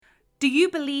Do you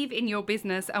believe in your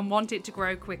business and want it to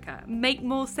grow quicker? Make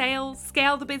more sales?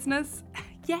 Scale the business?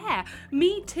 Yeah,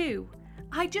 me too.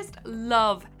 I just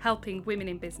love helping women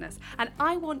in business, and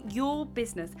I want your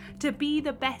business to be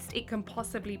the best it can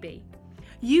possibly be.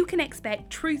 You can expect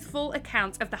truthful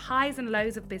accounts of the highs and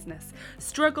lows of business,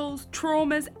 struggles,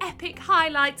 traumas, epic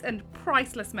highlights, and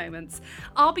priceless moments.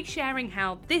 I'll be sharing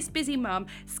how this busy mum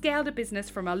scaled a business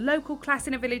from a local class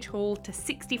in a village hall to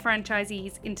 60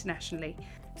 franchisees internationally.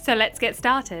 So let's get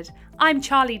started. I'm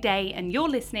Charlie Day, and you're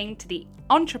listening to the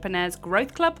Entrepreneurs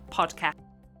Growth Club podcast.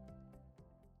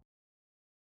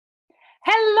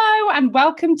 Hello and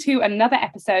welcome to another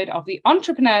episode of the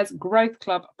Entrepreneurs Growth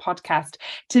Club podcast.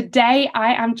 Today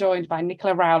I am joined by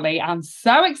Nicola Rowley. I'm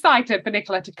so excited for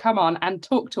Nicola to come on and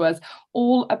talk to us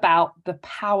all about the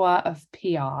power of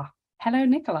PR. Hello,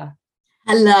 Nicola.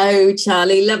 Hello,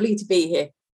 Charlie. Lovely to be here.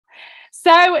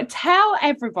 So tell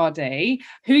everybody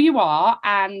who you are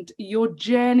and your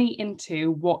journey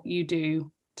into what you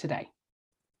do today.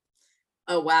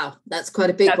 Oh, wow. That's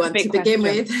quite a big one to begin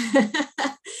with.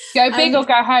 Go big or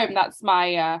go home. That's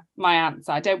my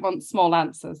answer. I don't want small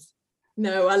answers.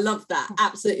 No, I love that.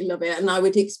 Absolutely love it. And I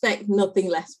would expect nothing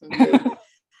less from you.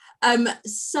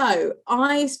 So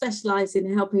I specialize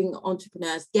in helping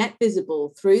entrepreneurs get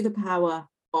visible through the power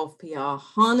of PR,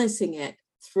 harnessing it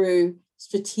through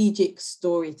strategic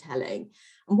storytelling.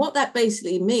 And what that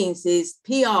basically means is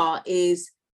PR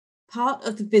is part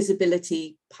of the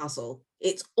visibility puzzle.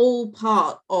 It's all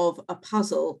part of a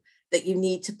puzzle that you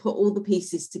need to put all the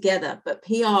pieces together. But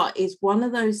PR is one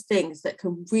of those things that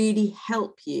can really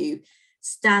help you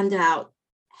stand out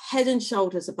head and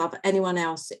shoulders above anyone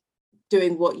else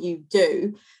doing what you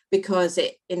do, because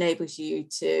it enables you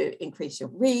to increase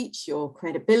your reach, your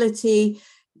credibility,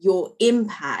 your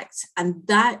impact. And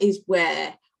that is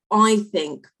where I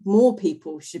think more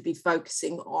people should be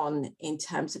focusing on in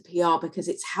terms of PR, because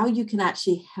it's how you can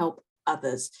actually help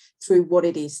others through what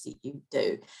it is that you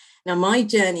do. Now, my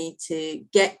journey to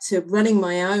get to running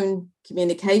my own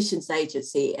communications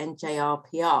agency, NJR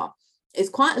PR, is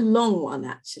quite a long one,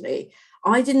 actually.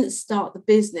 I didn't start the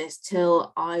business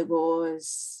till I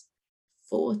was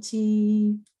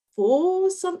 44,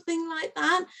 something like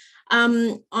that.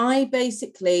 I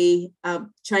basically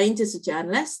trained as a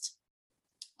journalist.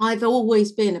 I've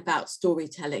always been about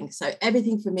storytelling. So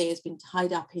everything for me has been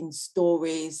tied up in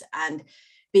stories and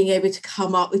being able to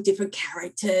come up with different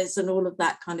characters and all of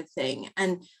that kind of thing.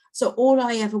 And so all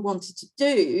I ever wanted to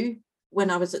do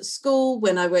when I was at school,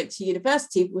 when I went to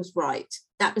university, was write.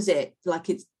 That was it. Like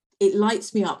it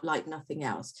lights me up like nothing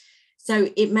else. So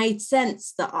it made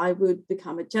sense that I would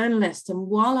become a journalist. And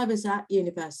while I was at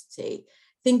university,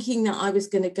 thinking that I was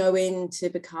going to go in to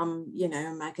become,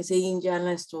 a magazine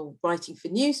journalist or writing for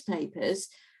newspapers,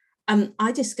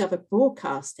 I discovered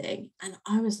broadcasting, and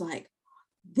I was like,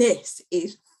 this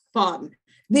is fun.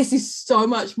 This is so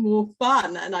much more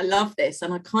fun. And I love this.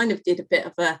 And I kind of did a bit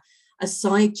of a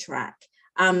sidetrack.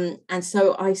 And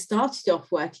so I started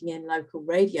off working in local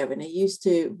radio, and I used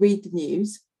to read the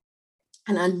news.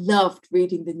 And I loved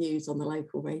reading the news on the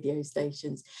local radio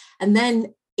stations. And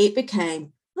then it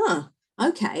became,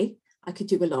 okay, I could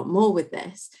do a lot more with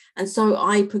this. And so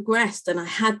I progressed, and I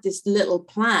had this little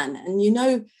plan. And you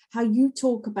know how you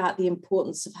talk about the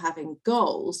importance of having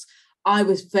goals. I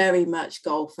was very much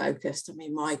goal focused. I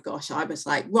mean, my gosh, I was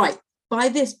like, right, by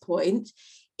this point,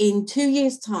 in 2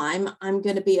 years' time, I'm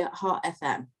going to be at Heart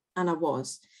FM. And I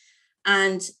was.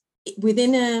 And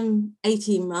within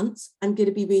 18 months, I'm going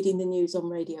to be reading the news on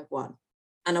Radio 1.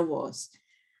 And I was.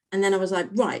 And then I was like,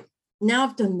 right, now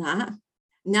I've done that.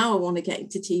 Now I want to get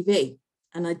into TV.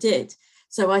 And I did.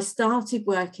 So I started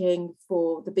working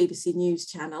for the BBC News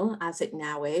channel, as it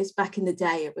now is. Back in the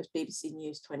day, it was BBC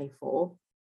News 24.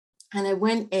 And I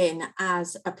went in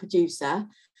as a producer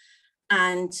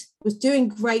and was doing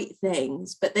great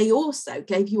things, but they also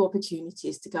gave you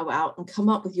opportunities to go out and come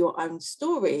up with your own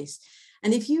stories.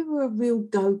 And if you were a real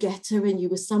go-getter and you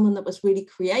were someone that was really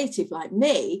creative like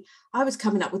me, I was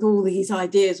coming up with all these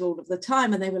ideas all of the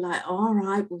time. And they were like, all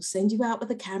right, we'll send you out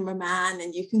with a cameraman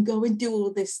and you can go and do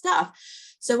all this stuff.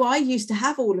 So I used to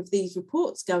have all of these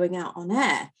reports going out on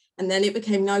air. And then it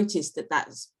became noticed that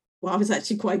I was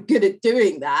actually quite good at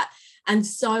doing that. And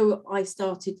so I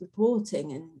started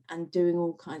reporting and doing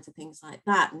all kinds of things like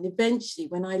that. And eventually,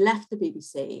 when I left the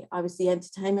BBC, I was the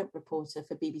entertainment reporter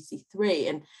for BBC Three.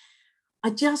 And I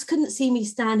just couldn't see me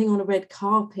standing on a red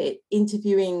carpet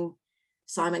interviewing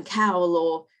Simon Cowell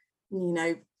or,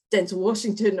 Denzel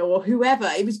Washington or whoever.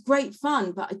 It was great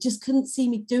fun, but I just couldn't see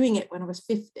me doing it when I was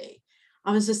 50.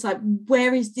 I was just like,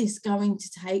 where is this going to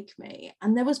take me?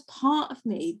 And there was part of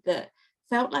me that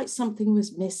felt like something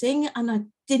was missing and I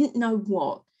didn't know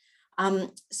what.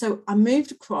 So I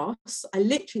moved across. I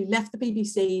literally left the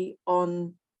BBC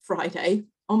on Friday.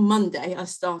 On Monday, I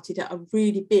started at a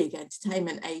really big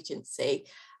entertainment agency,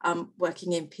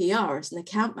 working in PR as an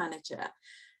account manager.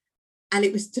 And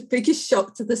it was the biggest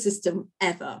shock to the system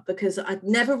ever, because I'd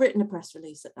never written a press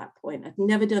release at that point. I'd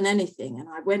never done anything. And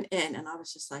I went in and I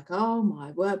was just like, oh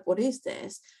my word, what is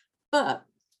this? But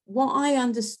what I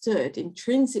understood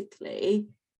intrinsically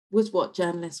was what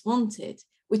journalists wanted,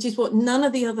 which is what none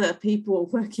of the other people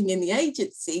working in the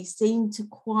agency seemed to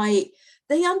quite,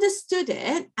 they understood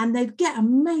it and they'd get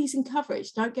amazing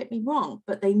coverage, don't get me wrong,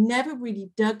 but they never really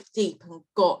dug deep and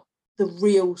got the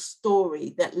real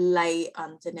story that lay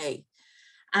underneath.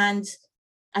 And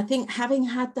I think having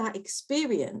had that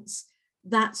experience,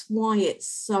 that's why it's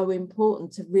so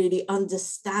important to really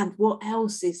understand what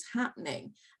else is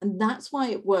happening. And that's why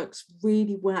it works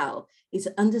really well, is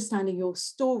understanding your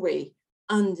story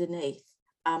underneath,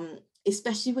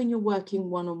 especially when you're working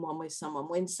one-on-one with someone,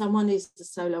 when someone is a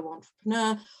solo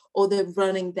entrepreneur or they're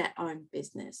running their own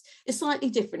business. It's slightly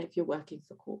different if you're working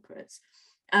for corporates.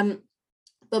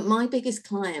 But my biggest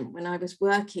client when I was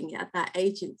working at that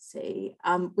agency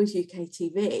was UK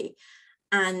TV,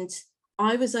 and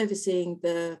I was overseeing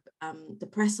the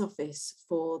press office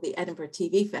for the Edinburgh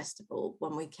TV Festival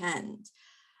one weekend,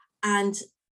 and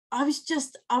I was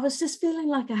just feeling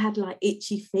like I had like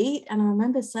itchy feet. And I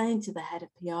remember saying to the head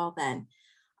of PR then,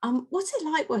 "What's it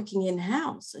like working in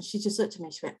house?" And she just looked at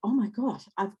me. She went, "Oh my gosh,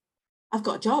 I've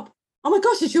got a job. Oh my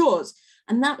gosh, it's yours."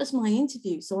 And that was my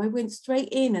interview. So I went straight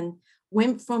in and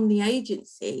went from the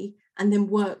agency and then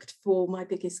worked for my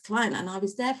biggest client. And I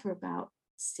was there for about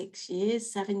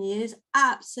 7 years,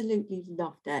 absolutely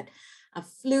loved it. I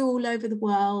flew all over the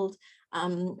world,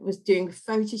 was doing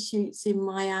photo shoots in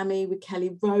Miami with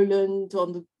Kelly Rowland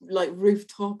on the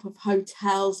rooftop of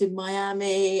hotels in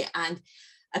Miami, and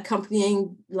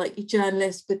accompanying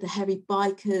journalists with the heavy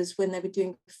bikers when they were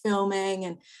doing filming,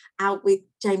 and out with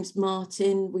James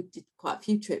Martin. We did quite a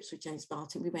few trips with James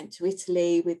Martin. We went to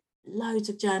Italy with loads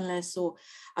of journalists, or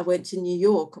I went to New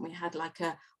York and we had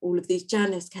all of these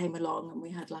journalists came along and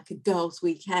we had a girls'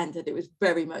 weekend, and it was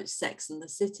very much Sex and the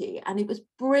City, and it was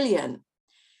brilliant.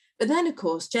 But then of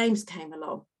course James came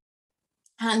along,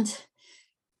 and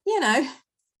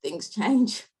things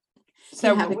change.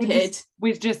 So have a kid.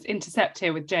 We've just intercept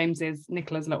here with James is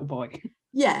Nicola's little boy.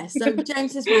 Yeah, so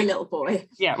James is my little boy.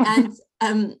 Yeah.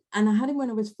 And I had him when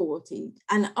I was 40.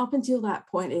 And up until that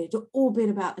point, it had all been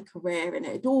about the career, and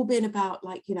it had all been about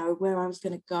where I was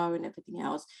going to go and everything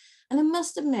else. And I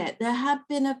must admit, there had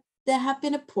been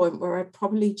a point where I'd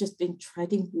probably just been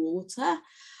treading water,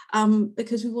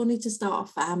 because we wanted to start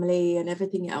a family and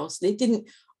everything else. And it didn't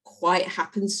quite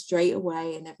happen straight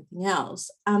away and everything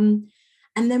else. And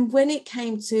then when it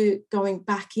came to going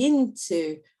back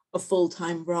into a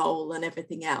full-time role and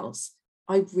everything else,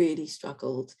 I really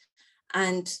struggled.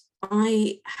 And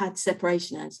I had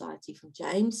separation anxiety from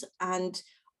James, and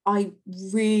I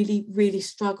really, really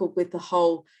struggled with the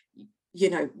whole,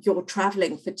 you're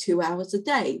traveling for 2 hours a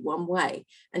day one way,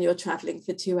 and you're traveling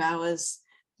for 2 hours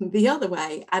the other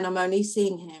way, and I'm only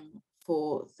seeing him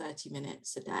for 30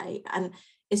 minutes a day. And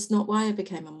it's not why I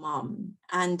became a mum.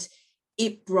 And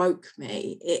it broke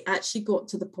me. It actually got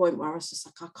to the point where I was just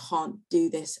like, I can't do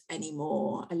this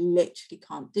anymore. I literally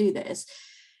can't do this.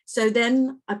 So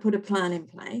then I put a plan in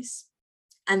place.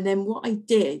 And then what I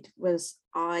did was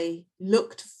I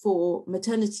looked for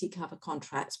maternity cover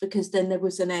contracts, because then there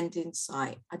was an end in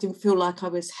sight. I didn't feel like I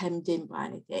was hemmed in by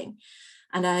anything.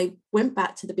 And I went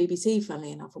back to the BBC,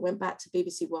 funnily enough. I went back to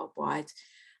BBC Worldwide,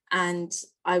 and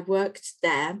I worked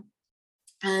there.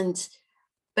 And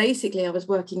basically, I was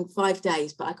working 5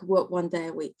 days, but I could work 1 day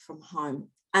a week from home.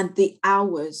 And the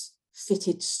hours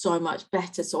fitted so much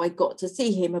better. So I got to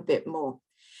see him a bit more.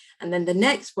 And then the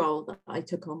next role that I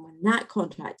took on, when that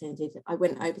contract ended, I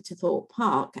went over to Thorpe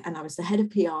Park, and I was the head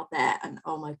of PR there. And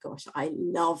oh my gosh, I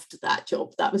loved that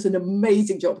job. That was an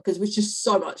amazing job, because it was just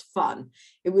so much fun.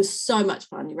 It was so much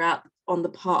fun. You're out on the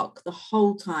park the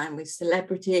whole time with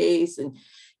celebrities, and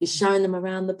you're showing them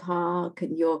around the park,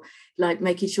 and you're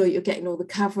making sure you're getting all the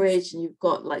coverage, and you've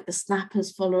got the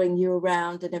snappers following you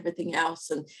around and everything else.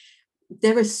 And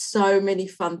there are so many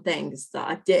fun things that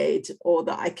I did, or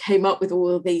that I came up with all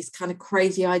of these kind of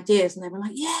crazy ideas, and they were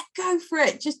like, yeah, go for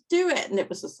it, just do it. And it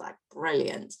was just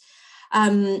brilliant.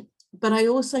 But I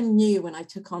also knew when I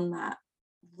took on that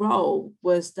role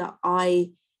was that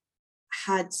I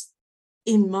had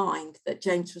in mind that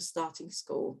James was starting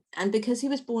school. And because he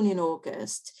was born in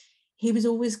August, he was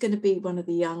always going to be one of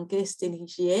the youngest in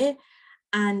his year.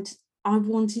 And I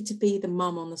wanted to be the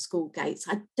mum on the school gates.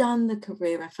 I'd done the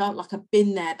career. I felt like I'd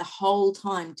been there the whole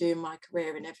time doing my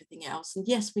career and everything else. And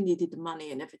yes, we needed the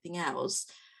money and everything else,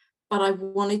 but I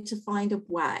wanted to find a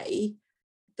way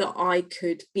that I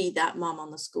could be that mum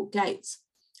on the school gates.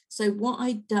 So what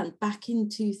I'd done back in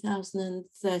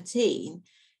 2013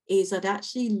 is I'd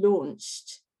actually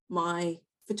launched my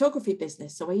photography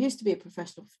business. So I used to be a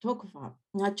professional photographer,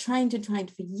 and I trained and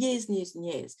trained for years and years and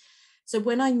years. So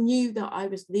when I knew that I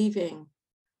was leaving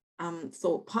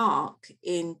Thorpe Park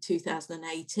in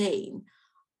 2018,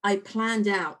 I planned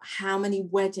out how many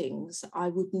weddings I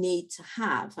would need to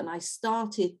have. And I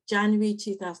started January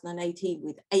 2018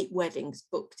 with 8 weddings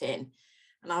booked in.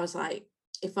 And I was like,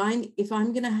 if I'm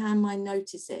going to hand my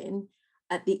notice in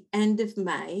at the end of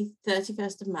May,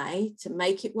 31st of May, to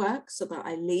make it work so that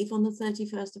I leave on the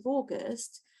 31st of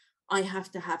August, I have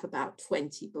to have about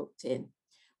 20 booked in.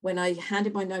 When I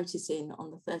handed my notice in on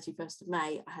the 31st of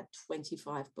May, I had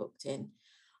 25 booked in.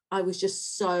 I was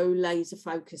just so laser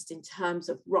focused in terms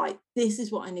of, right, this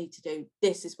is what I need to do.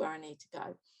 This is where I need to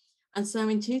go. And so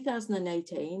in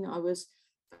 2018, I was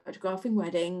photographing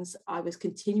weddings. I was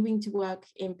continuing to work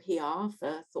in PR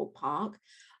for Thorpe Park.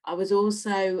 I was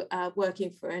also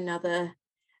working for another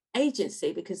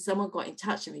agency because someone got in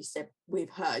touch with me, said, we've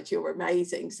heard you're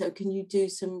amazing, so can you do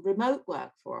some remote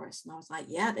work for us? And I was like,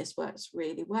 yeah, this works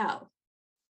really well.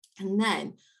 And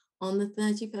then on the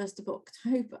 31st of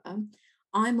October,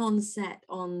 I'm on set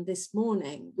on This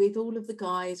Morning with all of the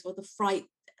guys, or the fright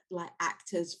like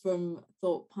actors from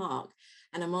Thorpe Park,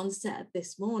 and I'm on set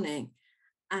This Morning,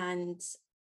 and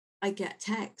I get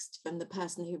text from the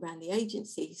person who ran the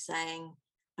agency saying,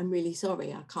 I'm really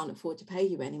sorry, I can't afford to pay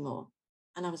you anymore.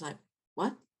 And I was like,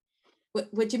 what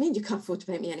do you mean you can't afford to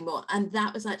pay me anymore? And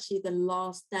that was actually the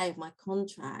last day of my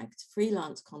contract,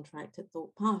 freelance contract at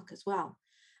Thorpe Park as well.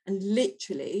 And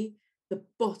literally the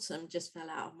bottom just fell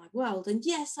out of my world. And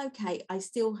yes, okay, I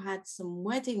still had some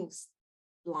weddings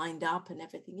lined up and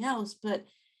everything else, but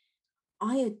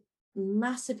I had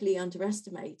massively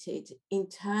underestimated in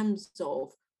terms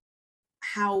of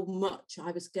how much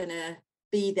I was going to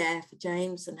be there for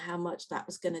James and how much that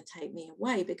was going to take me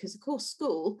away. Because of course,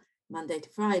 school, Monday to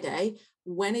Friday,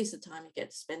 when is the time you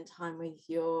get to spend time with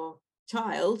your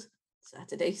child?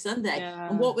 Saturday, Sunday. Yeah.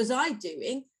 And what was I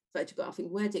doing? Photographing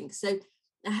weddings. So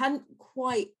I hadn't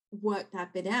quite worked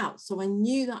that bit out. So I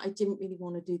knew that I didn't really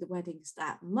want to do the weddings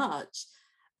that much.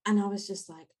 And I was just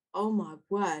like, oh my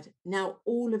word. Now,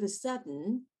 all of a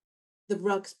sudden, the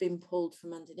rug's been pulled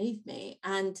from underneath me.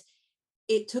 And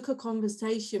it took a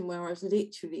conversation where I was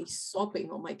literally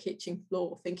sobbing on my kitchen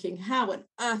floor, thinking, how on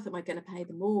earth am I going to pay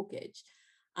the mortgage?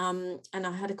 And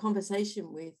I had a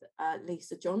conversation with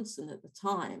Lisa Johnson at the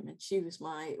time, and she was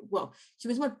my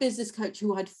business coach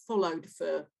who I'd followed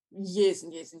for years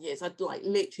and years and years. I'd like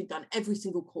literally done every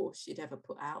single course she'd ever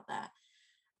put out there.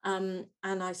 And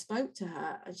I spoke to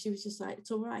her, and she was just like,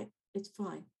 it's all right, it's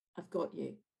fine, I've got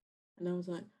you. And I was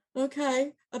like,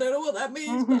 okay, I don't know what that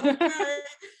means, but okay.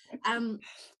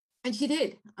 And she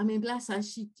did. I mean, bless her,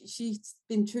 she's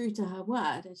been true to her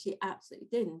word, and she absolutely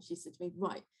did. And she said to me,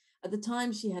 right, at the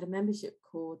time she had a membership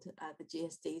called the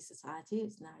GSD Society.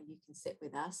 It's now You Can Sit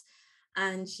With Us.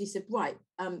 And she said, right,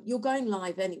 you're going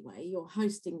live anyway, you're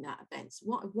hosting that event. So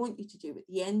what I want you to do at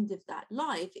the end of that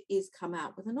live is come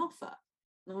out with an offer.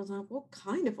 And I was like, what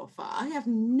kind of offer? I have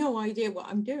no idea what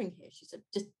I'm doing here. She said,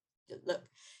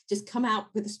 just come out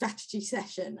with a strategy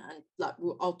session, and like,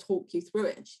 I'll talk you through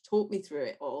it. And she taught me through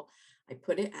it all. I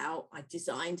put it out. I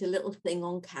designed a little thing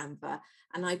on Canva,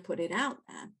 and I put it out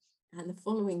there. And the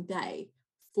following day,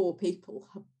 4 people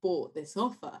have bought this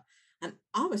offer. And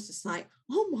I was just like,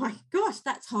 oh my gosh,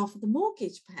 that's half of the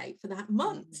mortgage paid for that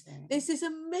month. Mm-hmm. This is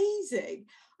amazing.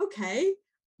 Okay,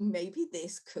 maybe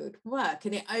this could work.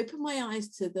 And it opened my eyes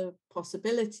to the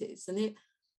possibilities. And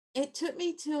it took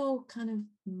me till kind of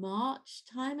March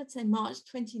time, I'd say March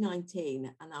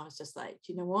 2019. And I was just like,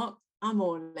 do you know what? I'm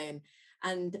all in.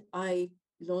 And I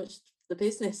launched the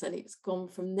business, and it's gone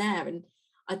from there. And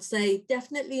I'd say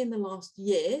definitely in the last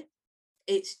year,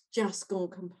 it's just gone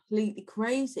completely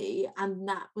crazy. And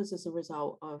that was as a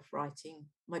result of writing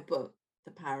my book,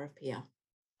 The Power of PR.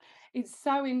 It's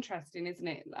so interesting, isn't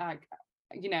it? Like,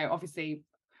 you know, obviously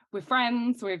we're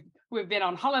friends, we've been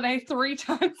on holiday 3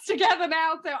 times together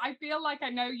now, so I feel like I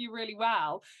know you really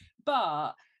well.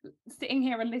 But sitting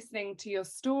here and listening to your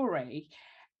story,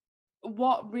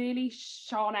 what really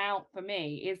shone out for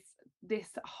me is this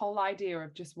whole idea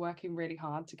of just working really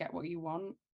hard to get what you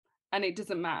want. And it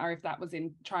doesn't matter if that was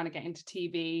in trying to get into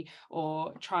TV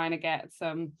or trying to get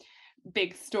some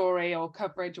big story or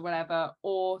coverage or whatever,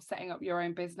 or setting up your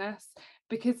own business.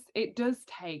 because it does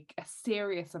take a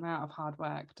serious amount of hard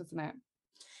work, doesn't it?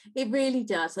 It really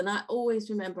does. And I always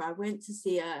remember I went to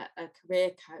see a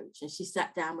career coach, and she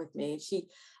sat down with me,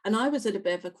 and I was at a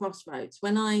bit of a crossroads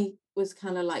when I was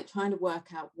kind of like trying to work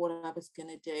out what I was going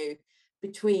to do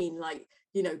between, like,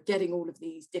 getting all of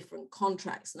these different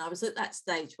contracts. And I was at that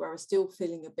stage where I was still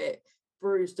feeling a bit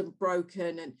bruised and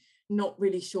broken and not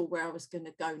really sure where I was going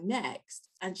to go next.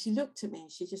 And she looked at me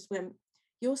and she just went,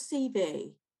 "Your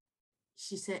CV,"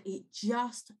 she said, "it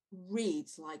just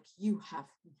reads like you have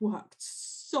worked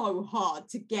so hard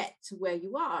to get to where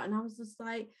you are." And I was just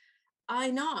like, I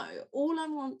know. All I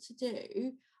want to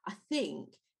do, I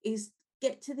think, is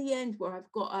get to the end where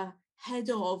I've got a head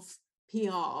of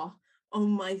PR on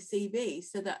my CV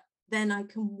so that then I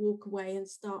can walk away and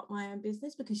start my own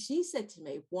business. Because she said to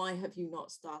me, "Why have you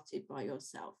not started by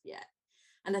yourself yet?"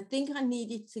 And I think I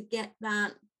needed to get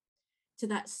that to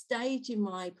that stage in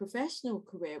my professional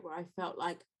career where I felt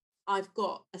like I've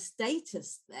got a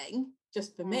status thing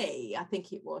just for me. I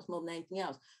think it was more than anything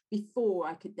else, before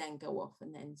I could then go off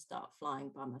and then start flying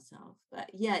by myself. But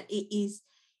yeah,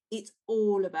 it's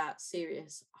all about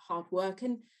serious hard work.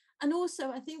 And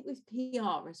also I think with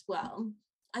PR as well,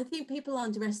 I think people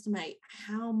underestimate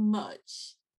how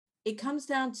much it comes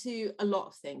down to a lot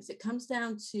of things. It comes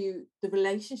down to the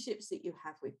relationships that you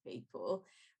have with people,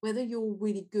 whether you're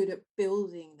really good at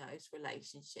building those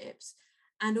relationships,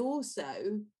 and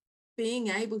also being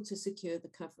able to secure the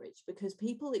coverage, because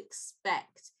people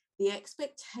expect, the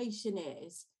expectation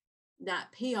is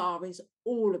that PR is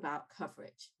all about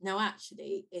coverage. Now,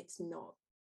 actually, it's not.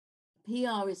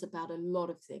 PR is about a lot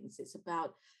of things. It's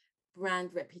about brand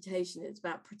reputation. It's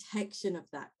about protection of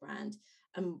that brand.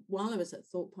 And while I was at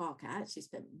Thorpe Park, I actually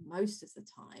spent most of the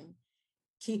time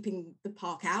keeping the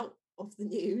park out of the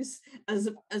news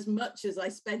as much as I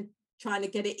spent trying to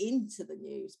get it into the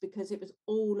news, because it was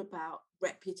all about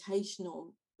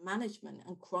reputational management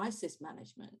and crisis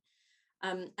management.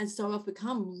 And so I've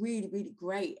become really, really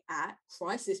great at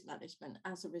crisis management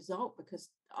as a result, because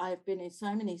I've been in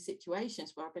so many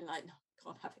situations where I've been like, "No, I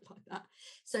can't have it like that."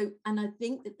 So, and I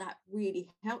think that really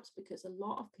helps, because a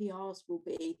lot of PRs will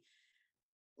be,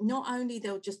 not only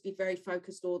they'll just be very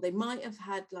focused, or they might have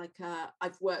had like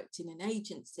I've worked in an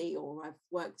agency or I've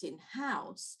worked in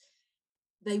house.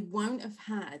 They won't have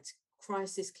had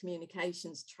crisis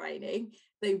communications training.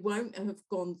 They won't have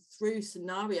gone through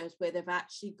scenarios where they've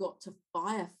actually got to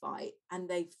firefight and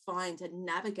they find and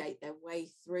navigate their way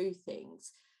through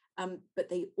things. But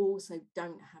they also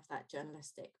don't have that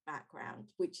journalistic background,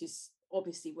 which is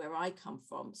obviously where I come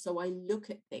from. So I look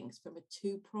at things from a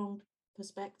two-pronged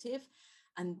perspective,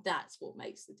 and that's what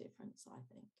makes the difference, I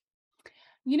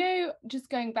think.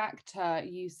 Just going back to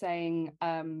you saying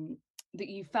that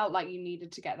you felt like you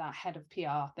needed to get that head of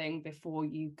PR thing before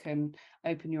you can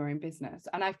open your own business.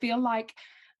 And I feel like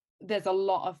there's a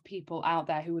lot of people out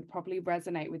there who would probably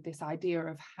resonate with this idea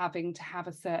of having to have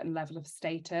a certain level of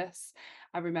status.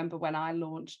 I remember when I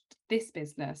launched this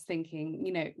business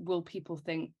thinking, will people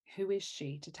think, who is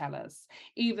she to tell us?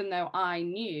 Even though I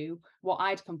knew what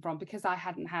I'd come from, because I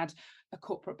hadn't had a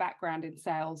corporate background in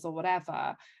sales or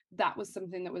whatever, that was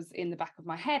something that was in the back of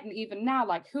my head. And even now,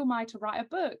 like, who am I to write a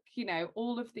book?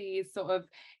 All of these sort of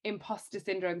imposter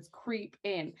syndromes creep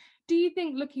in. Do you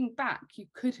think, looking back, you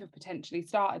could have potentially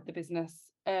started the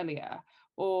business earlier?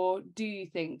 Or do you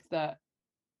think that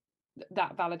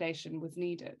that validation was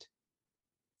needed?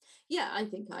 Yeah, I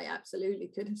think I absolutely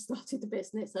could have started the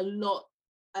business a lot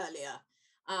earlier.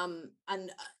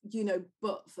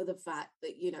 But for the fact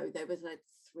that, there was like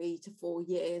 3 to 4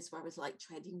 years where I was like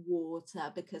treading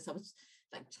water, because I was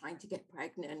like trying to get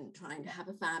pregnant, trying to have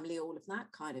a family, all of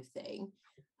that kind of thing.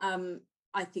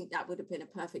 I think that would have been a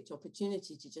perfect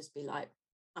opportunity to just be like,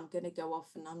 I'm going to go off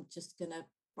and I'm just going to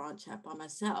branch out by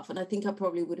myself. And I think I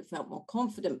probably would have felt more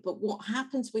confident. But what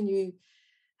happens when you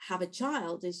have a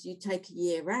child is you take a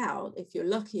year out, if you're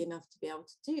lucky enough to be able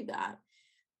to do that,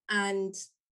 and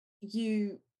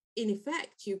you, in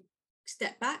effect, you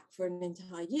step back for an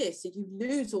entire year, so you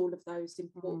lose all of those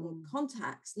important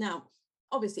contacts. Now,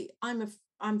 obviously,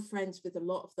 I'm friends with a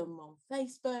lot of them on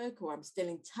Facebook, or I'm still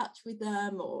in touch with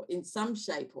them, or in some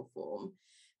shape or form.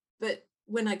 But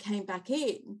when I came back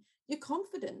in, your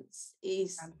confidence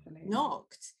is Absolutely.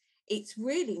 knocked. It's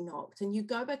really knocked. And you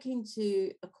go back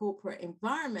into a corporate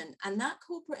environment, and that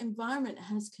corporate environment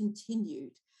has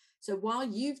continued. So while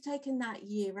you've taken that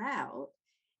year out,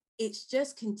 it's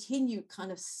just continued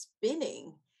kind of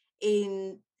spinning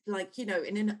in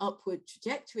in an upward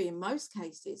trajectory in most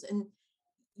cases. And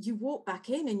you walk back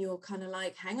in and you're kind of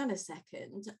like, hang on a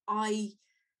second, I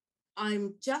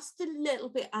I'm just a little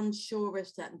bit unsure of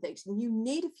certain things, and you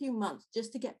need a few months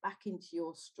just to get back into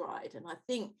your stride. And I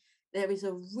think there is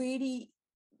a really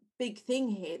big thing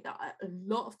here that a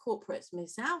lot of corporates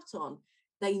miss out on.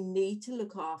 They need to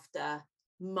look after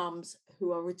mums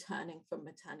who are returning from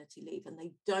maternity leave, and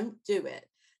they don't do it.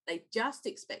 They just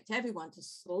expect everyone to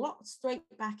slot straight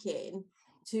back in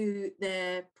to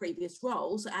their previous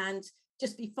roles and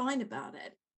just be fine about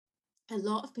it. A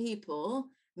lot of people,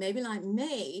 maybe like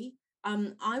me,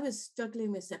 I was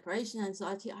struggling with separation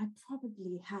anxiety. I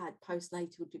probably had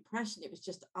postnatal depression. It was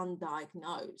just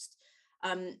undiagnosed.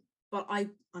 But I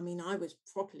mean, I was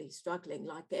properly struggling.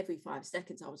 Like every 5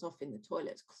 seconds, I was off in the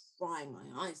toilets crying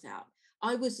my eyes out.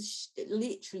 I was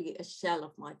literally a shell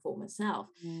of my former self.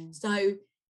 So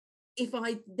if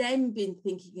I'd then been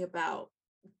thinking about,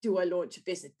 do I launch a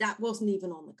business? That wasn't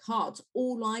even on the cards.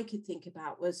 All I could think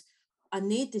about was, I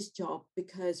need this job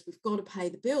because we've got to pay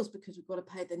the bills, because we've got to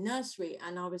pay the nursery.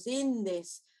 And I was in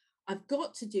this, I've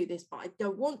got to do this, but I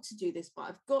don't want to do this, but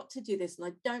I've got to do this, and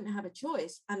I don't have a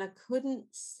choice. And I couldn't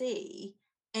see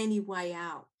any way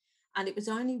out. And it was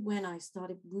only when I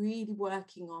started really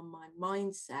working on my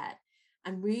mindset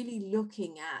and really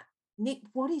looking at, Nick,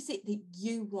 what is it that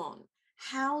you want?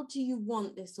 How do you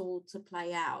want this all to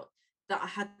play out? That I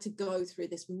had to go through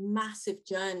this massive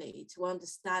journey to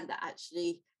understand that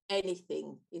actually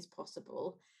anything is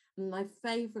possible. And my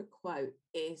favorite quote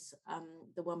is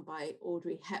the one by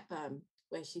Audrey Hepburn,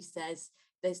 where she says,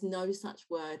 there's no such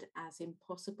word as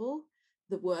impossible.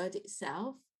 The word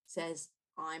itself says,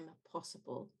 I'm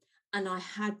possible. And I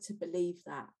had to believe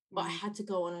that, but I had to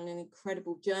go on an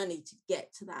incredible journey to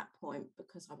get to that point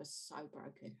because I was so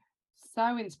broken.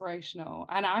 So inspirational.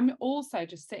 And I'm also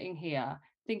just sitting here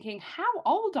thinking, how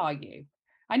old are you?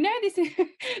 I know this is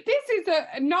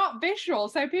not visual,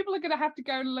 so people are going to have to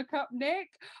go and look up Nick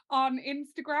on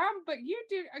Instagram. But you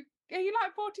do, are you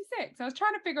like 46? I was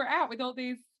trying to figure it out with all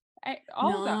these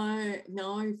older.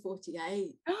 No,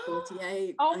 48.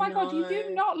 48. Oh my God, you do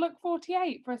not look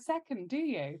 48 for a second, do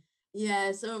you?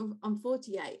 Yeah, so I'm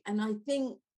 48, and I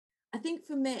think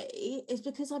for me it's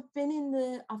because I've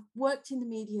worked in the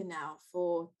media now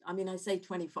for, I mean, I say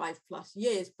 25 plus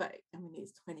years, but I mean,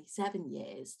 it's 27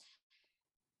 years.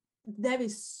 There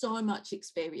is so much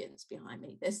experience behind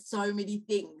me. There's so many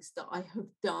things that I have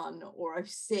done or I've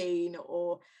seen,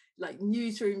 or like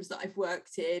newsrooms that I've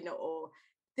worked in, or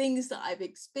things that I've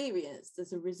experienced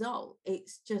as a result.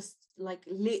 It's just like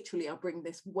literally I bring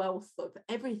this wealth of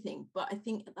everything. But I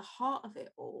think at the heart of it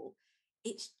all,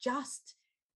 it's just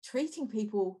treating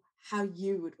people how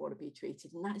you would want to be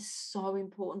treated. And that is so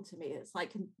important to me. It's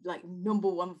like number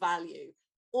one value.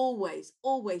 Always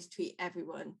treat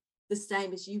everyone the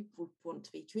same as you would want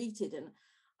to be treated. And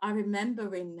I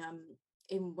remember in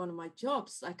one of my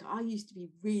jobs, like I used to be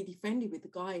really friendly with the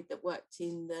guy that worked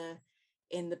in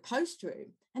the post room,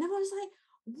 and everyone was like,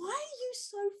 why are you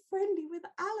so friendly with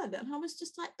Alan? And I was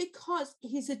just like, because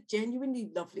he's a genuinely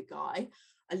lovely guy.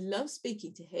 I love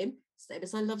speaking to him, same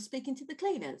as I love speaking to the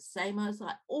cleaners, same as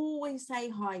I always say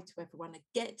hi to everyone. I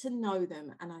get to know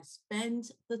them, and I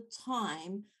spend the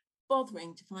time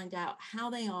bothering to find out how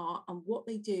they are and what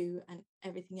they do and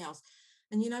everything else.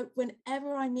 And, you know,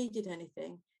 whenever I needed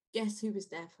anything, guess who was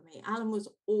there for me? Alan was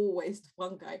always the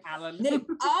one guy. Alan. Nick,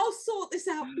 I'll sort this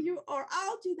out for you, or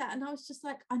I'll do that. And I was just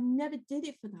like, I never did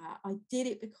it for that. I did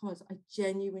it because I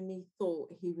genuinely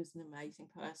thought he was an amazing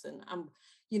person. And,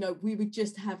 you know, we would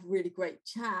just have really great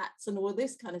chats and all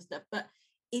this kind of stuff. But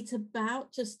it's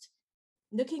about just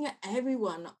looking at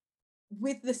everyone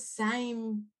with the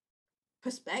same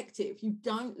perspective. You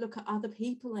don't look at other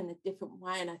people in a different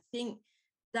way. And I think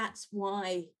that's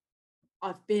why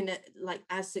I've been like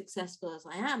as successful as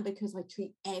I am, because I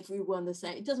treat everyone the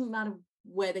same. It doesn't matter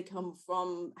where they come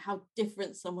from, how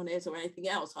different someone is or anything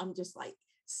else. I'm just like,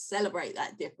 celebrate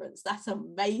that difference. That's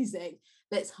amazing.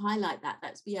 Let's highlight that.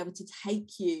 Let's be able to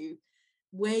take you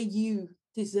where you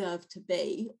deserve to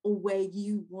be or where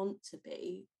you want to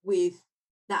be with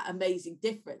that amazing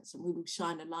difference, and we will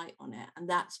shine a light on it. And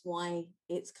that's why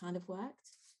it's kind of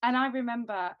worked. And I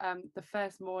remember the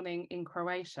first morning in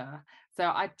Croatia. So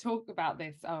I talk about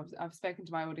this. I've spoken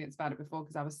to my audience about it before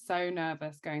because I was so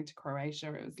nervous going to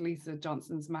Croatia. It was Lisa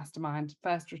Johnson's mastermind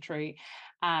first retreat,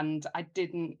 and I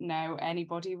didn't know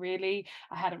anybody really.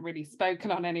 I hadn't really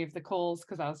spoken on any of the calls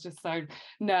because I was just so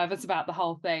nervous about the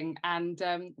whole thing. And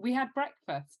we had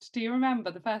breakfast. Do you remember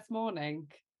the first morning?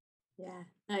 Yeah.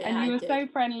 And you were so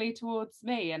friendly towards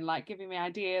me and like giving me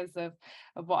ideas of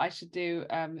what I should do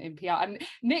in PR. And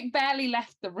Nick barely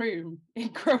left the room in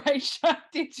Croatia,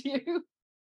 did you?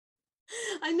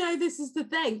 I know, this is the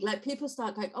thing. Like, people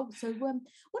start going, oh, so what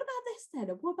about this then?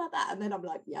 Or what about that? And then I'm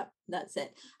like, yeah, that's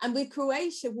it. And with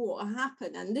Croatia, what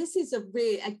happened? And this is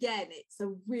it's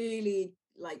a really,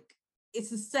 like, it's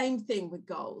the same thing with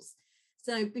goals.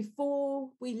 So before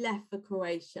we left for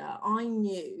Croatia, I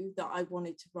knew that I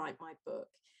wanted to write my book.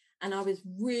 And I was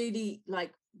really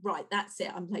like, right, that's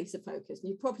it. I'm laser focused.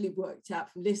 And you probably worked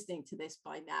out from listening to this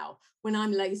by now, when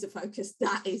I'm laser focused,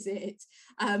 that is it.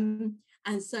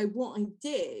 And so what I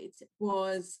did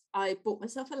was I bought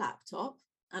myself a laptop,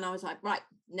 and I was like, right,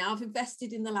 now I've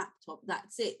invested in the laptop.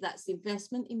 That's it. That's the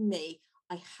investment in me.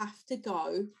 I have to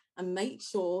go and make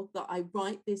sure that I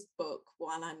write this book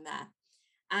while I'm there.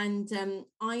 And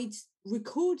I'd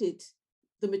recorded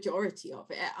the majority of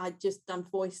it. I'd just done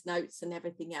voice notes and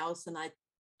everything else, and I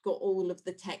got all of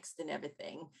the text and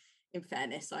everything. In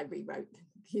fairness, I rewrote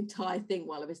the entire thing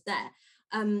while I was there.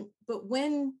 But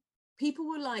when people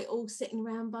were like all sitting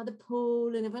around by the pool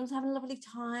and everyone was having a lovely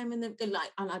time, and they'd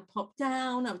like, and I'd pop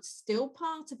down, I was still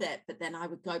part of it, but then I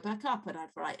would go back up and I'd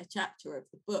write a chapter of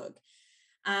the book.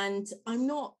 And I'm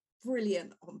not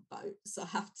brilliant on boats, I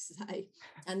have to say.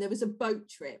 And there was a boat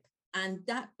trip, and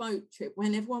that boat trip,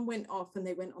 when everyone went off and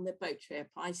they went on their boat trip,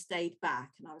 I stayed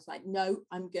back and I was like, no,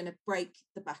 I'm going to break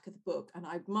the back of the book. And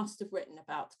I must have written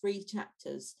about 3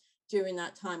 chapters during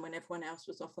that time when everyone else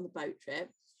was off on the boat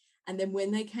trip. And then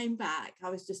when they came back, I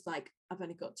was just like, I've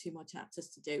only got 2 more chapters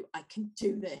to do. I can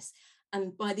do this.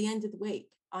 And by the end of the week,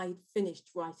 I finished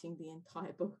writing the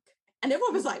entire book. And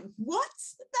everyone was like, what?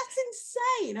 That's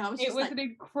insane. It was an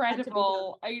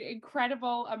incredible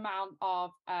amount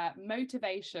of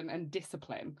motivation and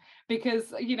discipline,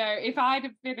 because, you know, if I'd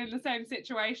have been in the same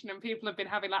situation and people have been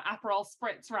having like Aperol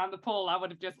spritz around the pool, I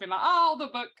would have just been like, oh, the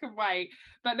book can wait.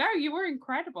 But no, you were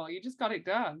incredible. You just got it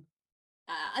done.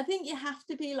 I think you have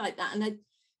to be like that. And I,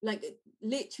 like,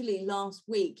 literally last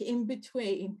week, in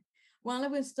between, while I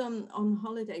was on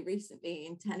holiday recently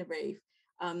in Tenerife,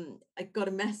 I got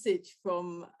a message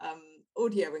from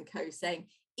Audio & Co saying,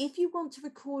 if you want to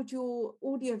record your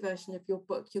audio version of your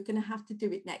book, you're going to have to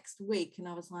do it next week. And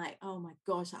I was like, oh my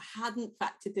gosh, I hadn't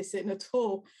factored this in at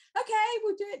all. Okay,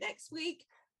 we'll do it next week.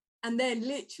 And then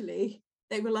literally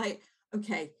they were like,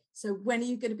 okay, so when are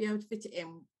you going to be able to fit it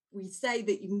in? We say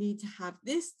that you need to have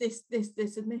this,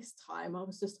 and this time. I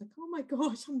was just like, oh my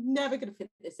gosh, I'm never going to fit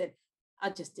this in.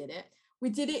 I just did it. We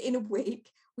did it in a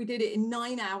week. We did it in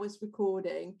 9 hours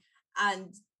recording.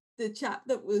 And the chap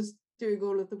that was doing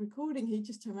all of the recording, he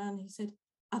just turned around and he said,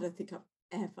 I don't think I've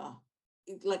ever,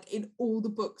 like, in all the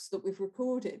books that we've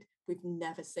recorded, we've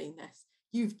never seen this.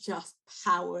 You've just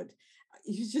powered.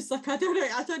 He was just like, I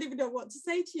don't even know what to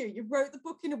say to you. You wrote the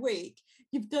book in a week.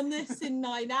 You've done this in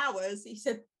 9 hours. He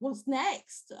said, what's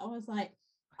next? I was like,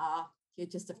 you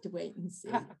just have to wait and see.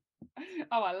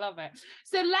 Oh, I love it.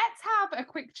 So let's have a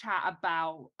quick chat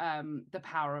about the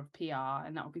power of PR.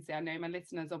 And obviously, I know my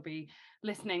listeners will be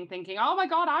listening thinking, oh my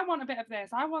God, I want a bit of this.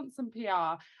 I want some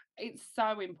PR. It's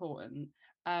so important.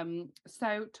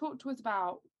 So talk to us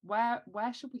about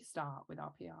where should we start with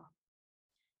our PR?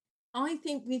 I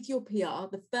think with your PR,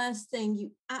 the first thing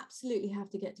you absolutely have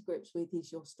to get to grips with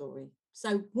is your story.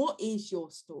 So what is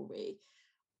your story?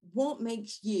 What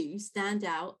makes you stand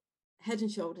out head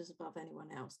and shoulders above anyone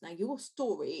else? Now, your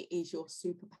story is your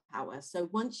superpower. So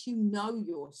once you know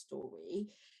your story,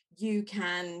 you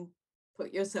can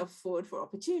put yourself forward for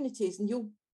opportunities, and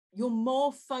you're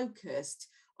more focused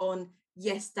on,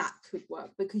 yes, that could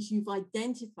work, because you've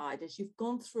identified, as you've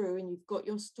gone through and you've got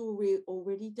your story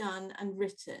already done and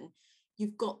written,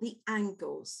 you've got the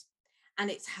angles. And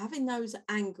it's having those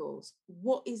angles.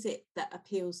 What is it that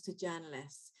appeals to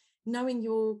journalists? Knowing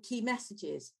your key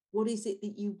messages. What is it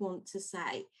that you want to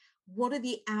say? What are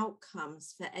the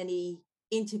outcomes for any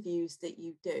interviews that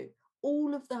you do?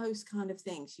 All of those kind of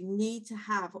things. You need to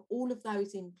have all of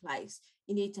those in place.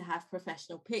 You need to have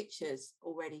professional pictures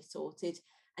already sorted,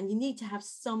 and you need to have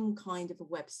some kind of a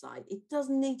website. It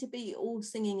doesn't need to be all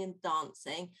singing and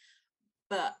dancing,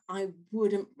 but I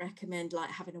wouldn't recommend like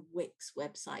having a Wix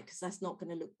website, because that's not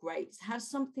going to look great. Have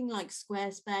something like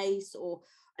Squarespace or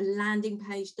a landing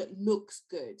page that looks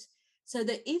good, so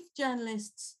that if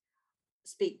journalists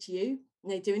speak to you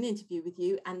and they do an interview with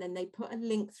you and then they put a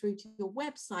link through to your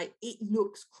website, it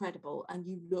looks credible and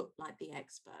you look like the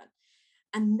expert.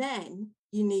 And then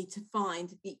you need to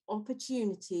find the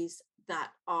opportunities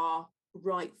that are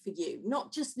right for you,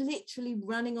 not just literally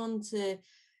running on to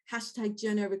hashtag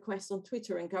journo requests on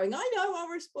Twitter and going, I know, I'll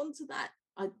respond to that.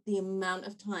 The amount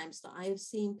of times that I have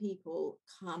seen people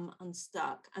come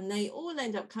unstuck, and they all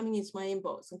end up coming into my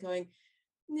inbox and going,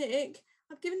 Nick,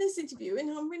 I've given this interview and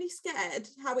I'm really scared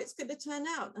how it's going to turn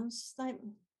out. And I'm just like,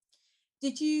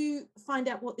 Did you find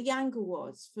out what the angle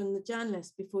was from the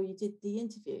journalist before you did the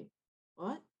interview?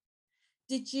 What?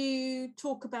 Did you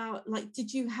talk about, like,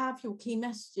 did you have your key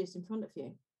messages in front of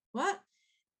you? What?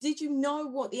 Did you know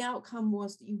what the outcome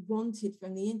was that you wanted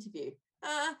from the interview?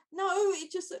 No,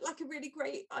 it just looked like a really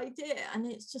great idea. And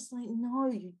it's just like,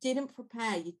 no, you didn't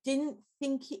prepare. You didn't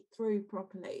think it through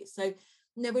properly. So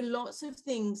there were lots of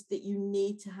things that you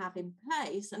need to have in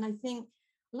place. And I think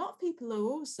a lot of people are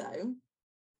also,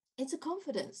 it's a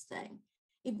confidence thing.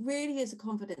 It really is a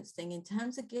confidence thing in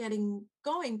terms of getting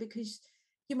going, because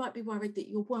you might be worried that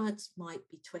your words might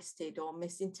be twisted or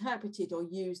misinterpreted or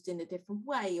used in a different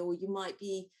way, or you might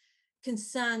be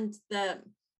concerned that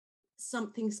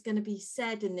something's going to be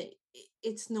said and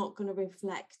it's not going to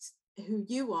reflect who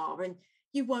you are. And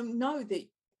you won't know that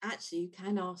actually you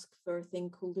can ask for a thing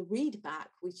called a read back,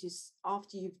 which is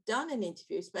after you've done an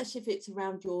interview, especially if it's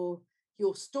around your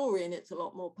story and it's a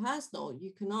lot more personal.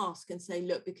 You can ask and say,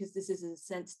 look, because this is a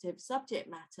sensitive subject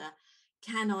matter,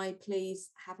 can I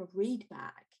please have a read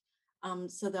back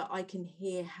so that I can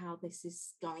hear how this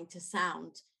is going to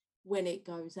sound when it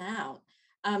goes out?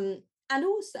 And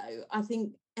also, I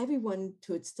think everyone,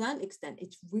 to a certain extent,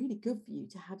 it's really good for you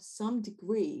to have some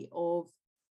degree of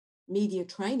media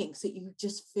training so you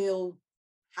just feel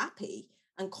happy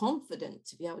and confident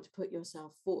to be able to put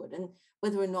yourself forward. And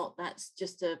whether or not that's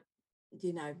just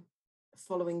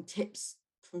following tips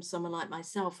from someone like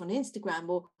myself on Instagram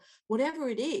or whatever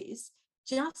it is,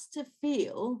 just to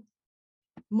feel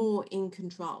more in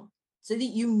control so that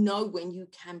you know when you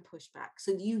can push back,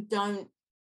 so that you don't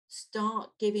start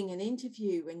giving an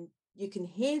interview and you can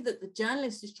hear that the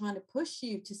journalist is trying to push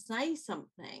you to say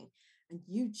something and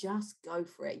you just go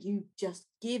for it. You just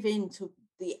give in to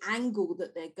the angle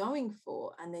that they're going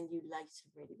for, and then you later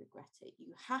really regret it.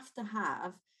 You have to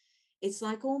have, it's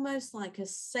like almost like a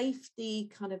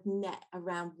safety kind of net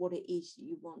around what it is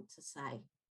you want to say,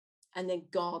 and then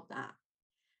guard that.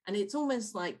 And it's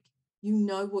almost like you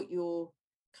know what your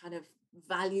kind of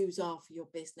values are for your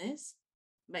business.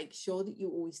 Make sure that you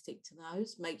always stick to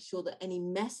those. Make sure that any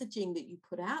messaging that you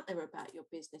put out there about your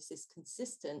business is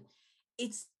consistent.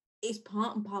 It's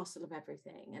part and parcel of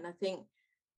everything. And I think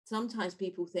sometimes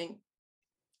people think,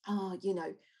 oh,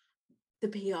 the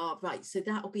PR, right, so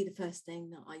that'll be the first thing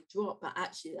that I drop. But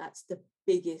actually, that's the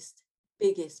biggest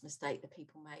mistake that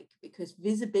people make, because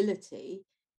visibility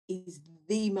is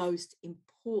the most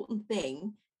important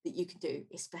thing that you can do,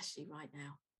 especially right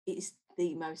now. It's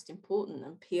the most important,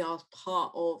 and PR is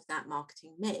part of that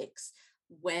marketing mix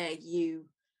where you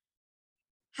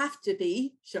have to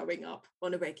be showing up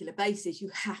on a regular basis. You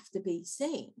have to be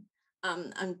seen.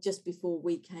 And just before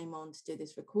we came on to do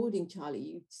this recording, Charlie,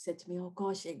 you said to me, oh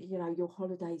gosh, your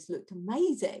holidays looked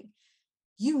amazing.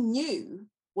 You knew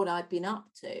what I'd been up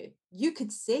to. You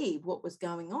could see what was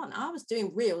going on. I was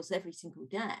doing reels every single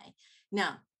day.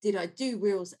 Now, did I do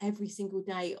reels every single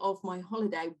day of my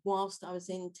holiday whilst I was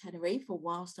in Tenerife or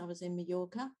whilst I was in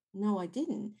Mallorca? No, I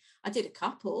didn't. I did a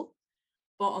couple,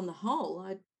 but on the whole,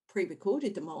 I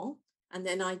pre-recorded them all. And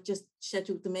then I just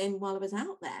scheduled them in while I was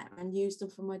out there and used them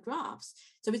for my drafts.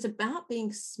 So it's about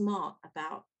being smart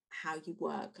about how you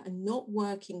work and not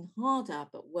working harder,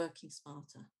 but working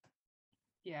smarter.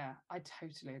 Yeah, I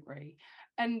totally agree.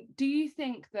 And do you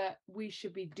think that we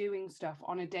should be doing stuff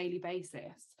on a daily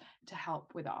basis to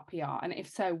help with our PR? And if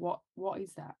so, what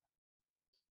is that?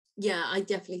 Yeah, I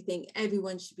definitely think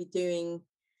everyone should be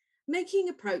making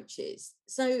approaches.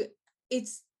 So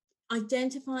it's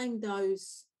identifying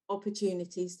those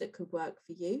opportunities that could work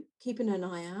for you, keeping an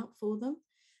eye out for them.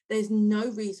 There's no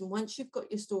reason, once you've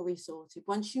got your story sorted,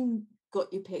 once you've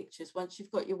got your pictures, once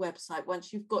you've got your website,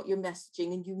 once you've got your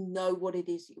messaging and you know what it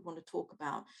is that you want to talk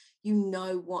about, you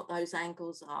know what those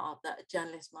angles are that a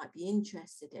journalist might be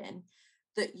interested in,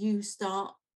 that you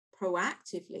start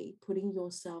proactively putting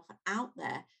yourself out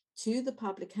there to the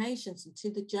publications and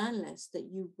to the journalists that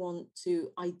you want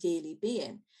to ideally be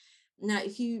in. Now,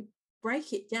 if you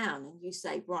break it down and you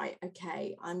say, right,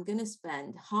 okay, I'm going to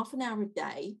spend half an hour a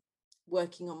day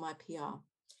working on my PR.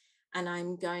 And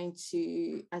I'm going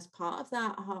to, as part of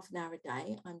that half an hour a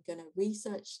day, I'm going to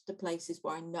research the places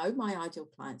where I know my ideal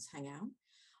clients hang out.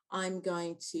 I'm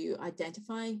going to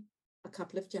identify a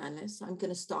couple of journalists. I'm going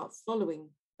to start following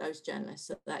those journalists.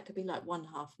 So that could be like 1/2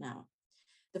 an hour.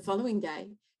 The following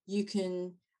day, you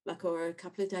can, or a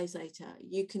couple of days later,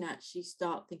 you can actually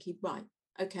start thinking, right,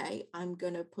 okay, I'm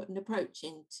going to put an approach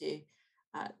into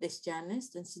this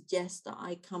journalist and suggest that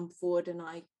I come forward and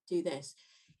I do this.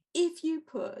 If you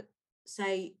put,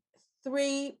 say,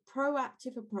 3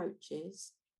 proactive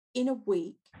approaches in a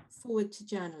week forward to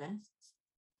journalists,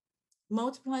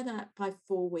 multiply that by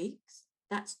 4 weeks,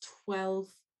 that's 12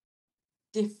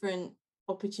 different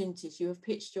opportunities. You have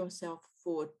pitched yourself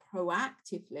forward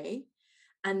proactively.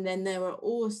 And then there are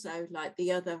also like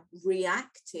the other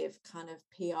reactive kind of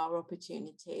PR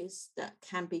opportunities that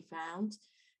can be found,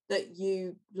 that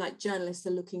you, like journalists,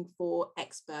 are looking for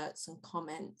experts and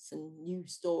comments and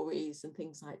news stories and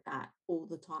things like that all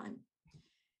the time.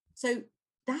 So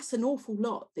that's an awful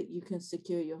lot that you can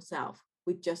secure yourself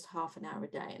with just half an hour a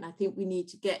day. And I think we need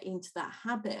to get into that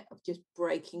habit of just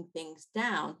breaking things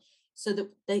down so that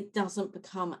it doesn't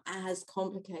become as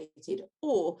complicated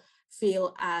or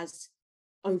feel as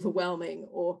overwhelming,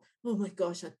 or, oh my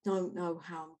gosh, I don't know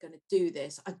how I'm going to do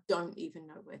this. I don't even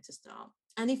know where to start.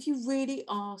 And if you really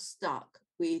are stuck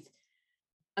with,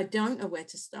 I don't know where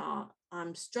to start,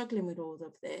 I'm struggling with all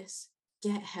of this,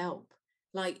 get help.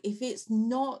 Like, if it's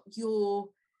not your,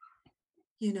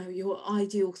 you know, your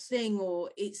ideal thing, or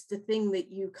it's the thing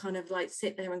that you kind of like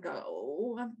sit there and go,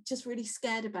 oh, I'm just really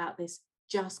scared about this,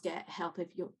 just get help. If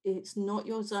it's not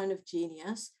your zone of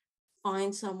genius,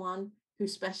 find someone who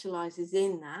specializes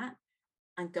in that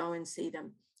and go and see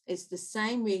them. It's the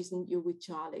same reason you're with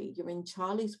Charlie. You're in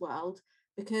Charlie's world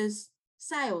because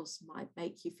sales might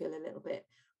make you feel a little bit,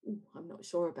 I'm not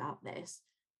sure about this.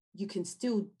 You can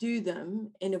still do them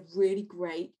in a really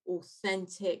great,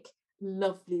 authentic,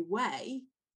 lovely way,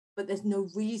 but there's no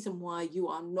reason why you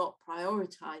are not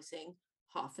prioritizing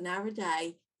half an hour a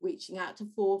day, reaching out to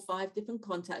 4 or 5 different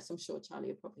contacts. I'm sure Charlie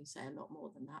will probably say a lot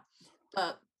more than that,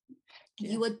 but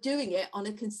you are doing it on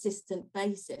a consistent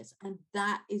basis. And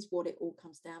that is what it all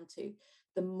comes down to.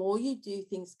 The more you do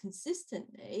things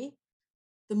consistently,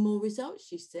 the more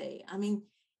results you see. I mean,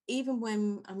 even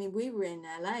when, we were in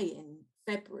LA in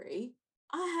February,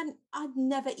 I'd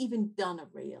never even done a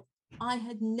reel. I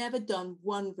had never done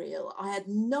one reel. I had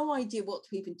no idea what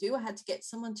to even do. I had to get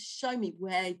someone to show me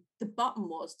where the button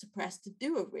was to press to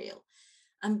do a reel.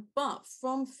 But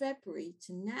from February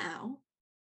to now,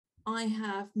 I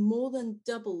have more than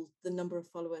doubled the number of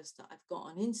followers that I've got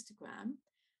on Instagram.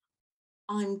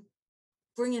 I'm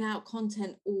bringing out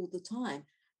content all the time.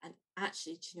 And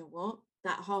actually, do you know what?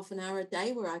 That half an hour a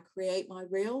day where I create my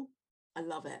reel, I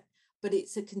love it. But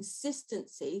it's a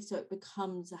consistency, so it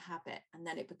becomes a habit, and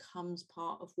then it becomes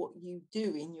part of what you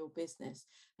do in your business.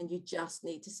 And you just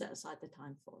need to set aside the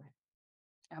time for it.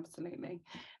 Absolutely.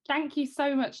 Thank you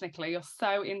so much, Nicola. You're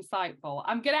so insightful.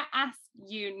 I'm going to ask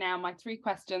you now my 3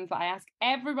 questions that I ask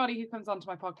everybody who comes onto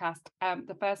my podcast.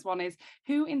 The first one is,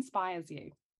 who inspires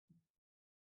you?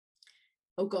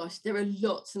 Oh gosh, there are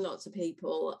lots and lots of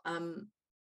people,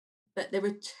 but there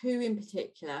are 2 in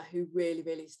particular who really,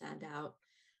 really stand out.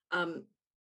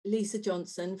 Lisa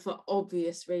Johnson, for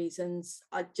obvious reasons.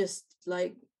 I just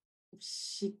like,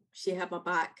 she had my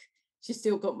back. She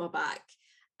still got my back.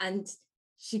 And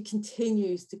she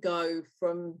continues to go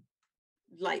from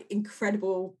like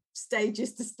incredible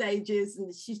stages to stages,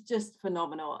 and she's just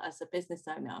phenomenal as a business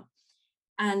owner.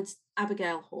 And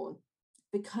Abigail Horn,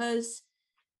 because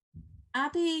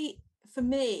Abby, for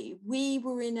me, we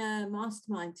were in a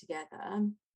mastermind together,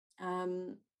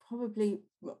 probably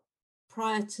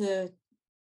prior to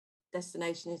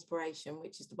Destination Inspiration,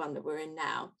 which is the one that we're in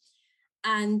now.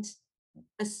 And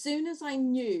as soon as I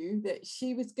knew that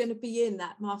she was going to be in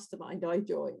that mastermind, I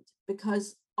joined,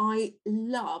 because I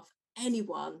love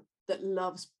anyone that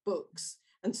loves books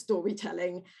and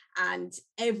storytelling and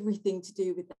everything to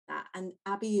do with that. And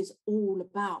Abby is all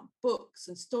about books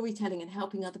and storytelling and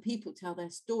helping other people tell their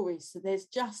stories. So there's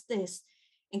just this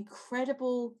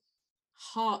incredible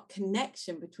heart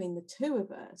connection between the 2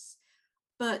 of us.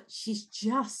 But she's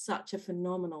just such a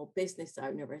phenomenal business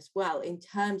owner as well, in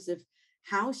terms of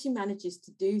how she manages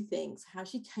to do things, how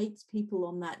she takes people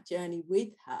on that journey with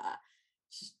her.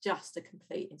 She's just a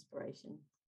complete inspiration.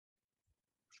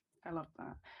 I love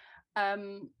that.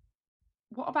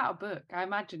 What about a book? I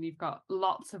imagine you've got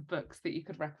lots of books that you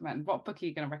could recommend. What book are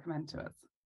you going to recommend to us?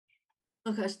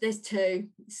 Oh gosh, there's 2.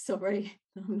 Sorry,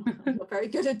 I'm not very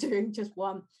good at doing just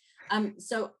one.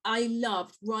 So I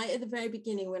loved, right at the very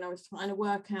beginning, when I was trying to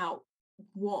work out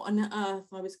what on earth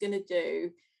I was going to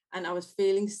do, and I was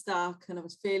feeling stuck, and I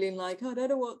was feeling like, I don't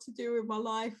know what to do with my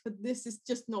life, and this is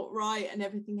just not right, and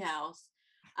everything else.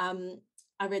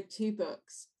 I read 2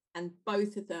 books, and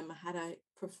both of them had a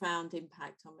profound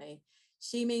impact on me.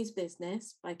 She Means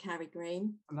Business by Carrie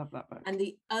Green. I love that book. And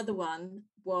the other one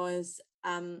was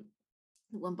the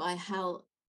one by Hal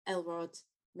Elrod,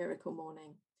 Miracle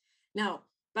Morning. Now,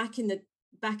 back in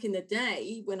the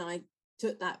day, when I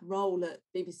took that role at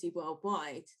BBC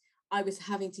Worldwide, I was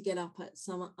having to get up at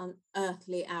some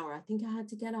unearthly hour. I think I had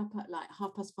to get up at like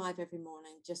 5:30 every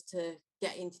morning just to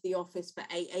get into the office for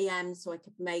 8 a.m. so I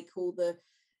could make all the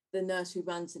nursery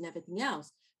runs and everything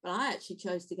else. but I actually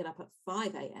chose to get up at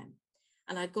 5 a.m.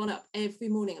 And I'd gone up every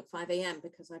morning at 5 a.m.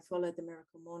 because I followed the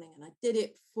Miracle Morning, and I did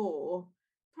it for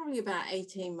probably about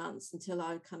 18 months until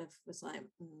I kind of was like,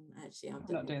 actually, I'm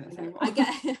not doing this anymore.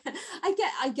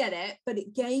 I get it, but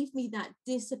it gave me that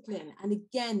discipline. And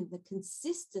again, the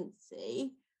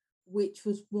consistency, which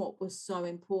was what was so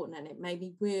important. And it made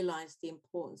me realize the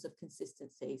importance of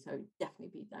consistency. So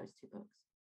definitely be those two books.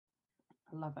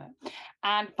 I love it.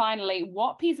 And finally,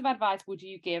 what piece of advice would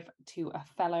you give to a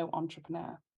fellow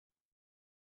entrepreneur?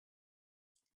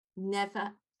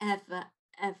 Never, ever,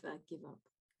 ever give up.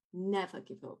 Never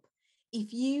give up.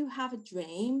 If you have a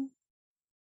dream,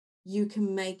 you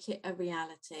can make it a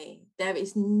reality. There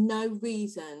is no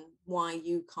reason why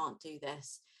you can't do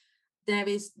this. There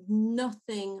is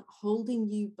nothing holding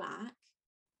you back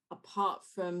apart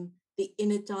from the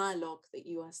inner dialogue that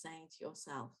you are saying to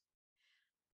yourself.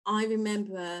 I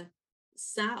remember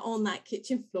sat on that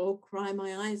kitchen floor, crying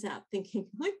my eyes out, thinking,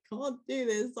 I can't do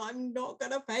this. I'm not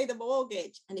going to pay the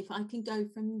mortgage. And if I can go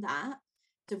from that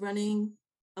to running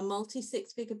a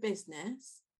multi-six-figure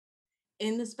business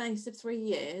in the space of 3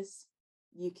 years,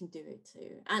 you can do it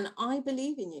too. And I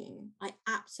believe in you. I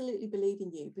absolutely believe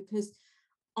in you, because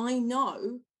I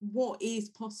know what is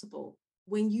possible.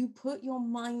 When you put your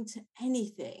mind to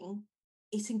anything,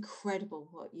 it's incredible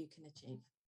what you can achieve.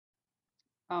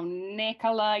 Oh,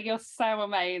 Nicola, you're so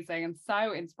amazing and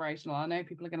so inspirational. I know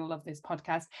people are going to love this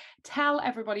podcast. Tell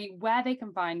everybody where they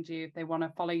can find you if they want to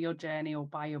follow your journey or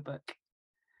buy your book.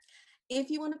 If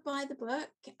you want to buy the book,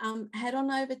 head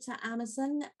on over to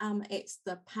Amazon. It's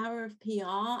The Power of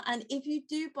PR. And if you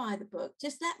do buy the book,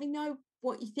 just let me know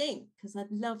what you think, because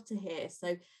I'd love to hear.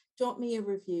 So drop me a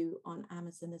review on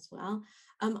Amazon as well.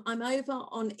 I'm over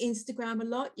on Instagram a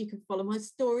lot. You can follow my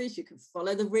stories, you can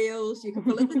follow the reels, you can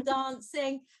follow the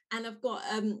dancing. And I've got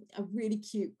a really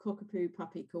cute cockapoo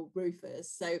puppy called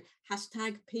Rufus. So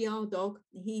hashtag PR dog.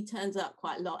 He turns up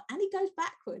quite a lot and he goes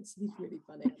backwards. He's really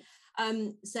funny.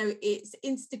 So it's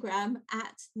Instagram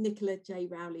at Nicola J.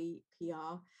 Rowley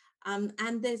PR.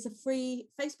 And there's a free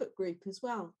Facebook group as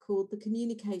well called the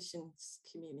Communications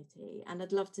Community. And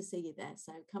I'd love to see you there.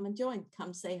 So come and join,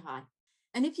 come say hi.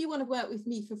 And if you want to work with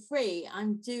me for free,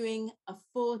 I'm doing a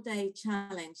 4-day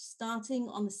challenge starting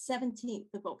on the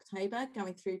 17th of October,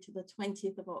 going through to the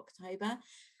 20th of October.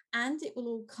 And it will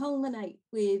all culminate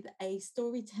with a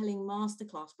storytelling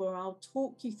masterclass where I'll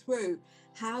talk you through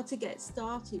how to get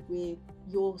started with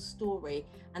your story.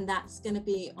 And that's going to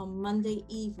be on Monday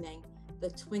evening, the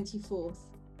 24th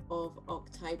of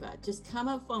October. Just come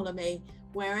and follow me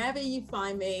wherever you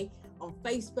find me, on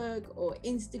Facebook or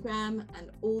Instagram,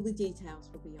 and all the details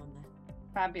will be on there.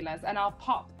 Fabulous. And I'll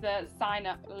pop the sign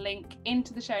up link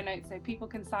into the show notes so people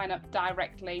can sign up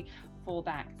directly for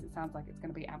that, because it sounds like it's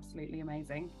going to be absolutely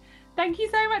amazing. Thank you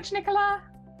so much, Nicola.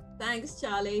 Thanks,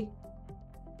 Charlie.